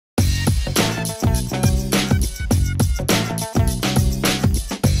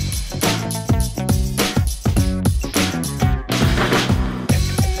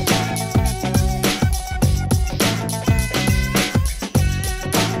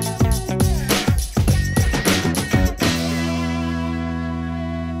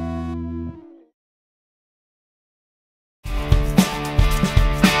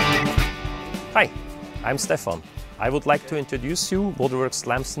I'm Stefan. I would like to introduce you Waterworks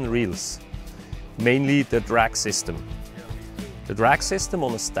Lamson reels, mainly the drag system. The drag system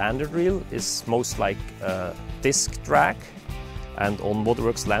on a standard reel is most like a disc drag, and on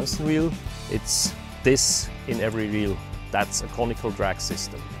Waterworks Lamson reel it's this in every reel. That's a conical drag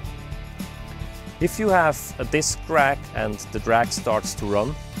system. If you have a disc drag and the drag starts to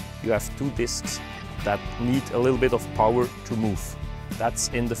run, you have two discs that need a little bit of power to move. That's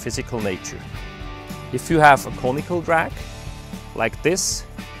in the physical nature. If you have a conical drag like this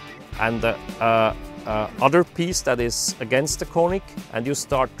and the other piece that is against the conic and you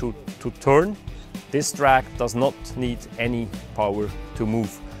start to turn, this drag does not need any power to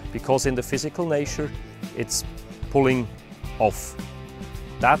move, because in the physical nature it's pulling off.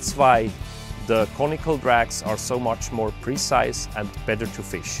 That's why the conical drags are so much more precise and better to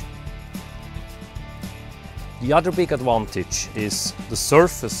fish. The other big advantage is the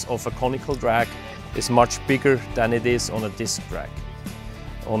surface of a conical drag is much bigger than it is on a disc drag.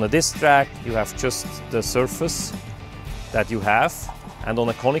 On a disc drag you have just the surface that you have, and on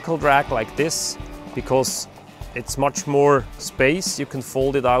a conical drag like this, because it's much more space, you can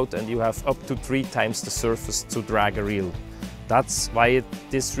fold it out and you have up to 3 times the surface to drag a reel. That's why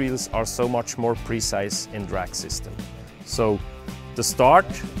these reels are so much more precise in drag system. So the start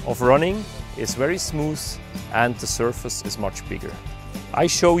of running is very smooth and the surface is much bigger. I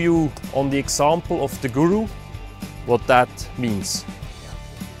show you on the example of the Guru what that means.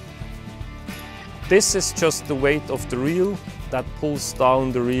 This is just the weight of the reel that pulls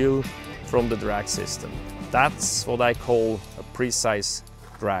down the reel from the drag system. That's what I call a precise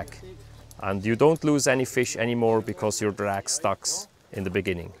drag. And you don't lose any fish anymore because your drag stuck in the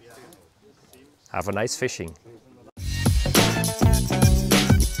beginning. Have a nice fishing.